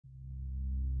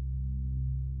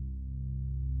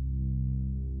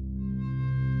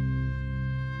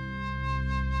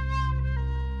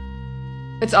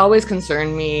It's always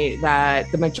concerned me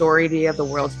that the majority of the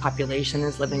world's population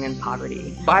is living in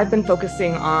poverty. I've been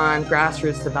focusing on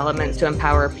grassroots development to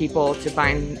empower people to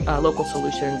find local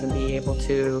solutions and be able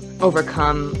to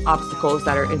overcome obstacles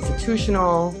that are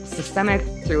institutional, systemic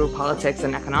through politics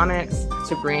and economics,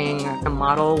 to bring a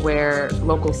model where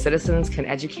local citizens can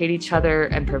educate each other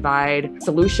and provide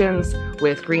solutions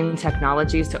with green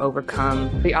technologies to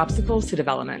overcome the obstacles to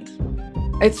development.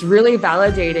 It's really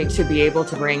validating to be able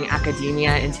to bring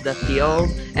academia into the field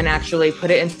and actually put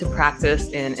it into practice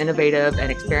in innovative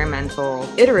and experimental,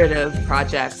 iterative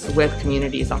projects with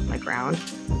communities on the ground.